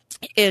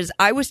 is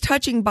I was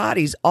touching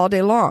bodies all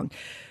day long.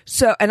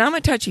 So, and I'm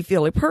a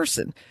touchy-feely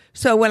person.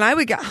 So when I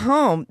would get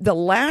home, the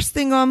last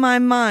thing on my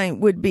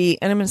mind would be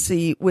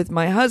intimacy with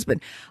my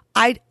husband.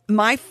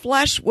 My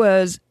flesh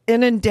was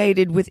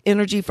inundated with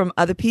energy from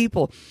other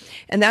people.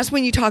 And that's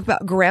when you talk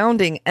about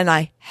grounding. And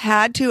I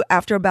had to,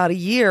 after about a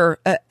year,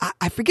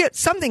 I forget,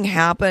 something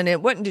happened.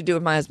 It wasn't to do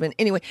with my husband.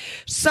 Anyway,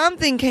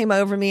 something came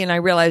over me and I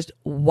realized,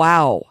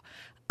 wow,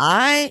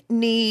 I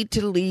need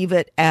to leave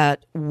it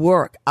at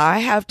work. I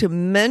have to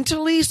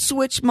mentally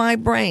switch my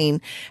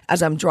brain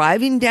as I'm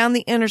driving down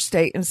the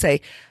interstate and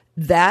say,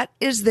 that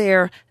is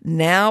there.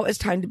 Now it's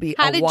time to be a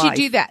wife. How did you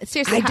do that?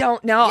 Seriously. I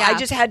don't know. Yeah. I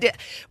just had to,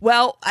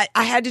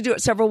 I had to do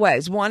it several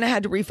ways. One, I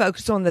had to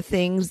refocus on the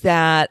things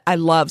that I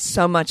love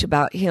so much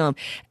about him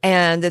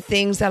and the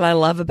things that I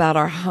love about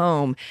our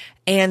home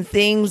and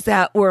things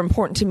that were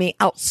important to me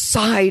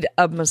outside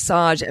of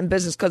massage and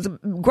business, because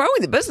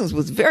growing the business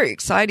was very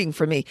exciting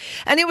for me.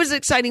 And it was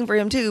exciting for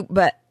him too,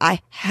 but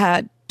I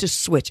had to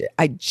switch it.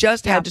 I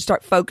just had to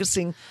start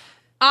focusing.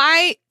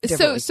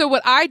 So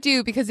what I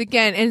do, because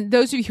again, and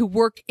those of you who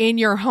work in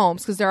your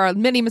homes, because there are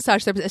many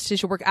massage therapists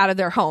who work out of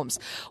their homes.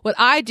 What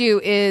I do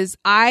is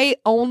I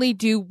only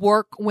do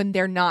work when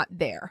they're not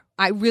there.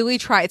 I really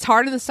try. It's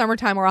hard in the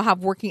summertime where I'll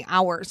have working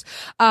hours.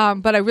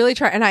 But I really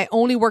try, and I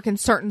only work in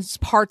certain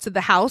parts of the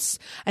house.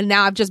 And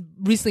now I've just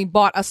recently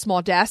bought a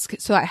small desk,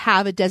 so I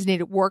have a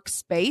designated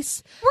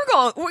workspace.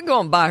 We're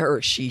going to buy her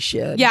a she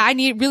shed. Yeah,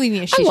 really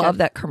need a she shed. I love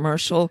that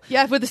commercial.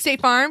 Yeah, with the State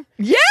Farm.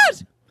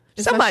 Yes.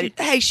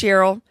 Hey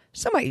Cheryl,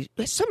 somebody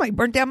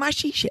burned down my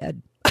she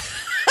shed.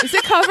 Is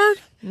it covered?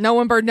 No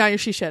one burned down your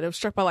she shed. It was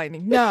struck by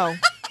lightning. No,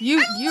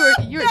 you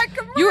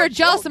were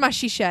jealous of my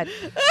she shed.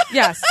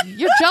 Yes,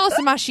 you're jealous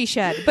of my she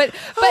shed. But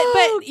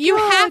you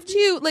have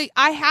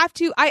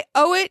to, I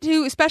owe it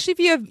to, especially if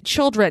you have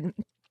children.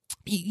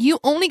 You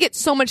only get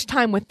so much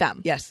time with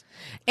them. Yes.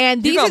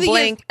 And these You're are gonna the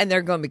blink years, and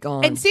they're going to be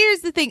gone. And see,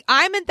 here's the thing.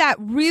 I'm at that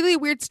really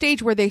weird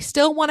stage where they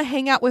still want to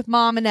hang out with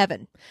Mom and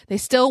Evan. They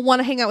still want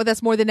to hang out with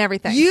us more than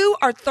everything. You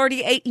are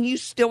 38 and you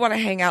still want to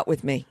hang out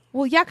with me.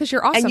 Well, yeah, because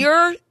you're awesome.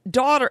 And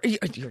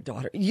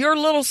your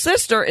little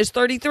sister is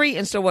 33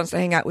 and still wants to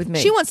hang out with me.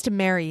 She wants to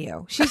marry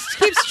you. She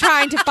keeps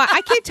trying to find.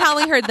 I keep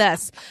telling her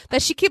this,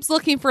 that she keeps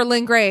looking for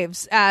Lynn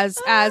Graves as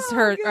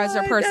her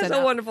person. That's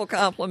a wonderful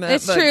compliment.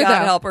 It's true, God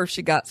though. help her if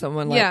she got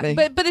someone like me.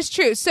 But it's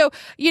true. So,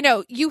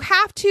 you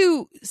have to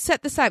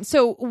set this time.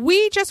 So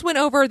we just went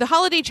over the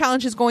holiday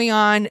challenges going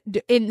on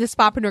in the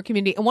Spapreneur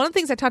community. And one of the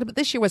things I talked about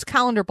this year was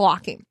calendar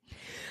blocking.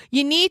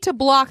 You need to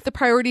block the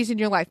priorities in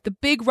your life, the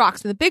big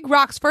rocks. And the big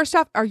rocks, first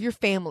off, are your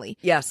family.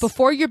 Yes.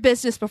 Before your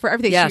business, before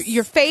everything. Yes.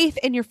 Your faith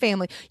and your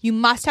family. You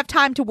must have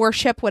time to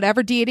worship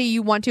whatever deity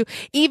you want to,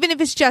 even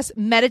if it's just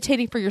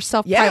meditating for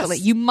yourself Yes. privately.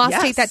 You must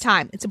Yes. take that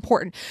time. It's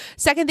important.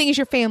 Second thing is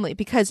your family,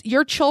 because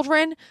your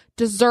children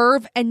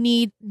deserve and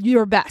need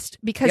your best.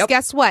 Because Yep.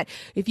 guess what?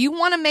 If you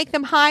want to make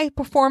them high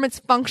performance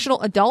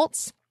functional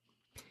adults,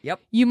 Yep.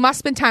 you must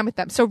spend time with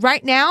them. So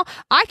right now,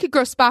 I could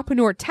grow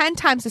Spapreneur 10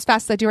 times as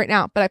fast as I do right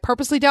now, but I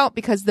purposely don't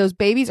because those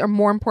babies are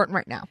more important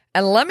right now.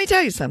 And let me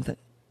tell you something.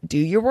 Do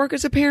your work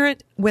as a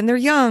parent when they're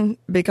young,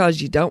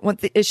 because you don't want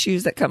the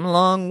issues that come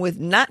along with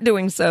not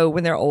doing so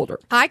when they're older.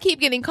 I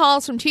keep getting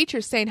calls from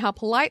teachers saying how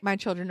polite my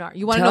children are.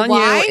 You want to know Telling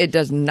why? you, it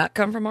does not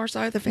come from our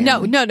side of the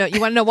family. No. You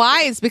want to know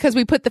why? It's because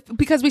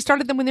we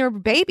started them when they were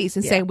babies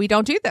and saying we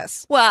don't do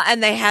this. Well,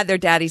 and they had their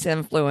daddy's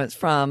influence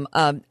from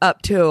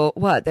up till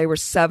what? They were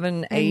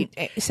 7,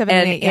 8, 7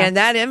 and 8, yeah. and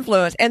that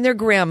influence, and their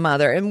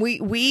grandmother, and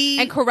we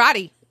And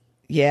karate.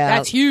 yeah,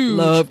 That's huge.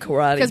 Love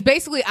karate. Because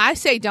basically I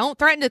say don't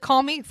threaten to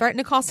call me, threaten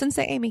to call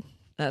Sensei Amy.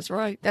 That's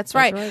right. That's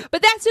right.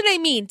 But that's what I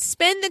mean.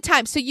 Spend the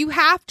time. So you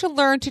have to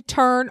learn to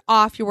turn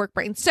off your work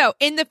brain. So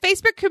in the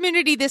Facebook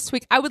community this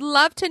week, I would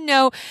love to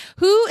know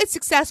who is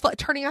successful at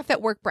turning off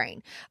that work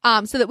brain,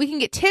 so that we can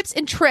get tips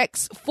and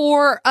tricks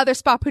for other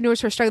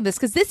spapreneurs who are struggling with this.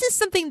 Because this is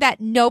something that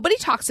nobody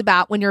talks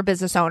about when you're a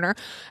business owner.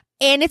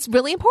 And it's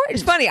really important.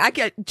 It's funny. I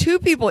get 2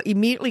 people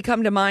immediately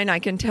come to mind. I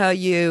can tell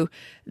you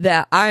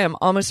that I am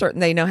almost certain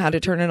they know how to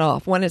turn it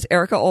off. One is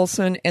Erica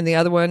Olson, and the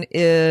other one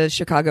is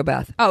Chicago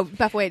Beth. Oh,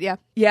 Beth Wade, yeah.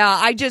 Yeah,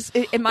 I just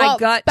in my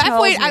gut Beth tells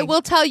Wade, me. I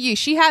will tell you,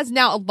 she has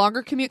now a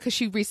longer commute because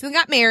she recently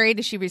got married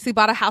and she recently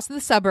bought a house in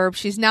the suburbs.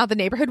 She's now the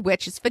neighborhood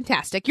witch. It's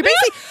fantastic. You're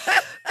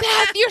basically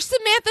Beth. You're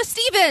Samantha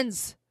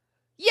Stevens.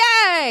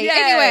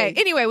 Yay!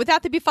 Anyway,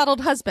 without the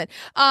befuddled husband.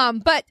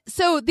 But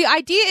so the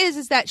idea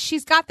is that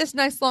she's got this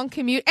nice long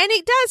commute, and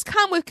it does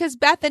come with, because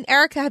Beth and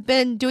Erica have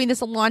been doing this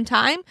a long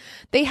time.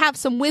 They have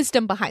some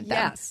wisdom behind them.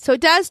 Yes. So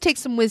it does take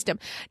some wisdom.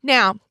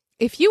 Now,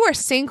 if you are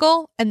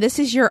single and this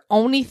is your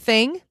only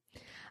thing,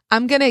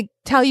 I'm going to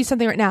tell you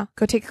something right now.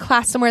 Go take a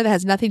class somewhere that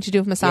has nothing to do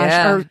with massage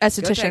or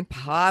esthetician. Go take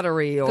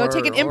pottery or Go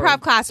take an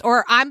improv class,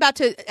 or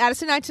Addison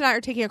and I tonight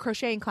are taking a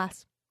crocheting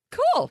class.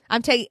 Cool.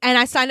 And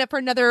I signed up for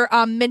another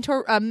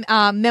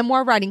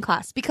memoir writing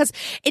class, because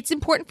it's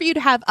important for you to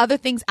have other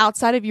things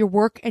outside of your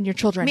work and your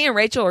children. Me and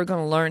Rachel are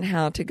going to learn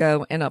how to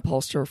go and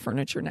upholster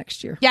furniture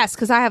next year. Yes,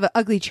 because I have an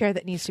ugly chair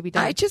that needs to be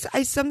done.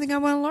 It's something I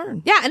want to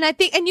learn. Yeah,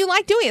 and you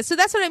like doing it, so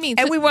that's what I mean.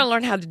 And So- we want to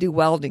learn how to do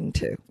welding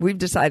too. We've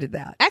decided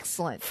that.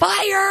 excellent.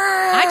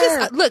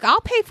 Fire! Look,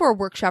 I'll pay for a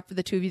workshop for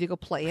the two of you to go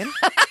play in,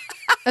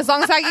 as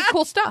long as I get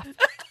cool stuff.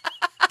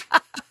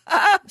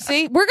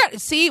 We're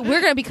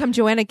gonna become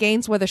Joanna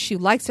Gaines, whether she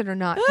likes it or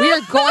not. We are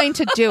going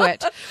to do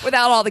it.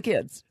 Without all the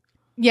kids.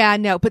 Yeah,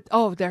 no, but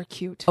they're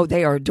cute. Oh,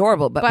 they are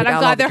adorable, but I'm without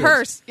all glad the they're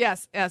kids.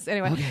 hers. Yes.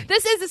 Anyway,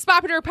 This is the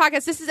Spapreneur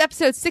Podcast. This is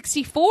episode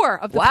 64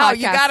 of the podcast. Wow,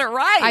 you got it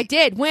right. I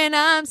did. When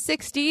I'm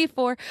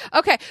 64.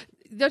 Okay.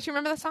 Don't you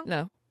remember that song?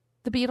 No,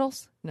 The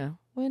Beatles? no,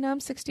 When I'm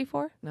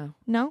 64? no,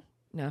 No?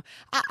 no.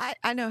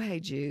 I know. Hey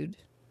Jude,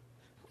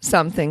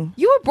 something.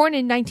 You were born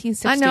in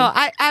 1960. I know.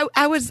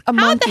 I was a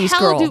How Monkeys the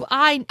hell girl. do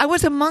I... I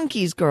was a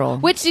Monkeys girl.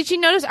 Which, did you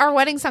notice our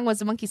wedding song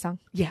was a monkey song?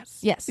 Yes.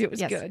 Yes. It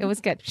was good. It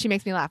was good. She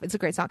makes me laugh. It's a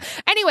great song.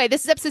 Anyway,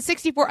 this is episode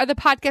 64 of the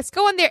podcast.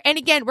 Go on there. And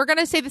again, we're going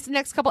to say this in the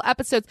next couple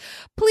episodes.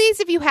 Please,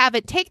 if you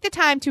haven't, take the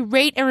time to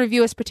rate and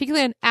review us,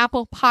 particularly on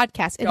Apple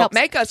Podcasts. It Don't helps.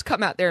 make us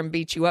come out there and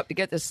beat you up to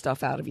get this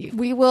stuff out of you.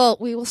 We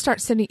will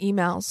start sending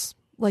emails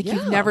like Yeah.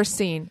 you've never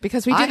seen,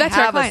 because we do I that to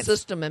our have a clients.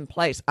 system in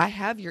place. I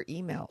have your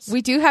emails.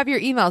 We do have your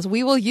emails.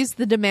 We will use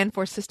the demand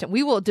force system.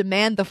 We will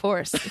demand the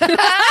force.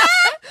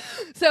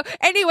 So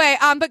anyway,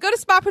 but go to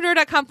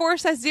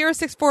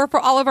spapreneur.com/064 for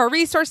all of our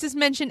resources,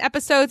 mentioned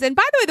episodes. And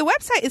by the way, the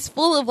website is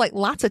full of like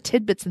lots of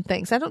tidbits and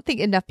things. I don't think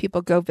enough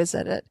people go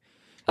visit it.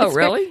 Oh, It's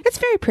really? It's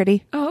very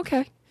pretty. Oh,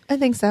 okay. I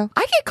think so.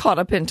 I get caught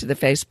up into the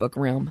Facebook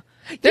realm.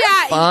 They're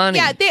yeah, funny.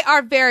 yeah, they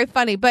are very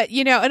funny. But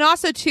and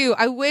also too,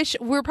 I wish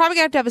we're probably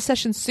gonna have a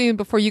session soon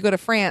before you go to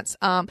France,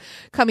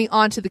 coming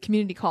on to the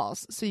community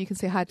calls, so you can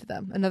say hi to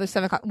them. Another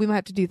 7 o'clock. We might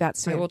have to do that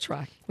soon. I will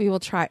try. We will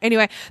try.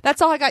 Anyway,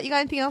 that's all I got. You got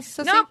anything else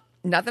to say? No,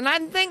 nothing I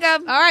can think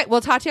of. All right,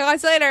 we'll talk to you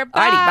guys later.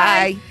 Bye.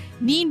 Alrighty, bye.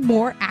 Need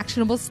more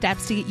actionable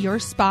steps to get your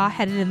spa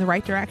headed in the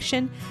right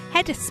direction?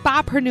 Head to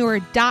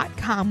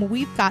spapreneur.com, where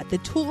we've got the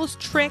tools,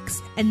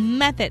 tricks, and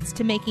methods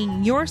to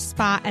making your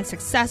spa as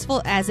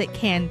successful as it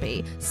can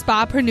be.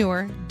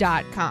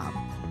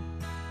 Spapreneur.com.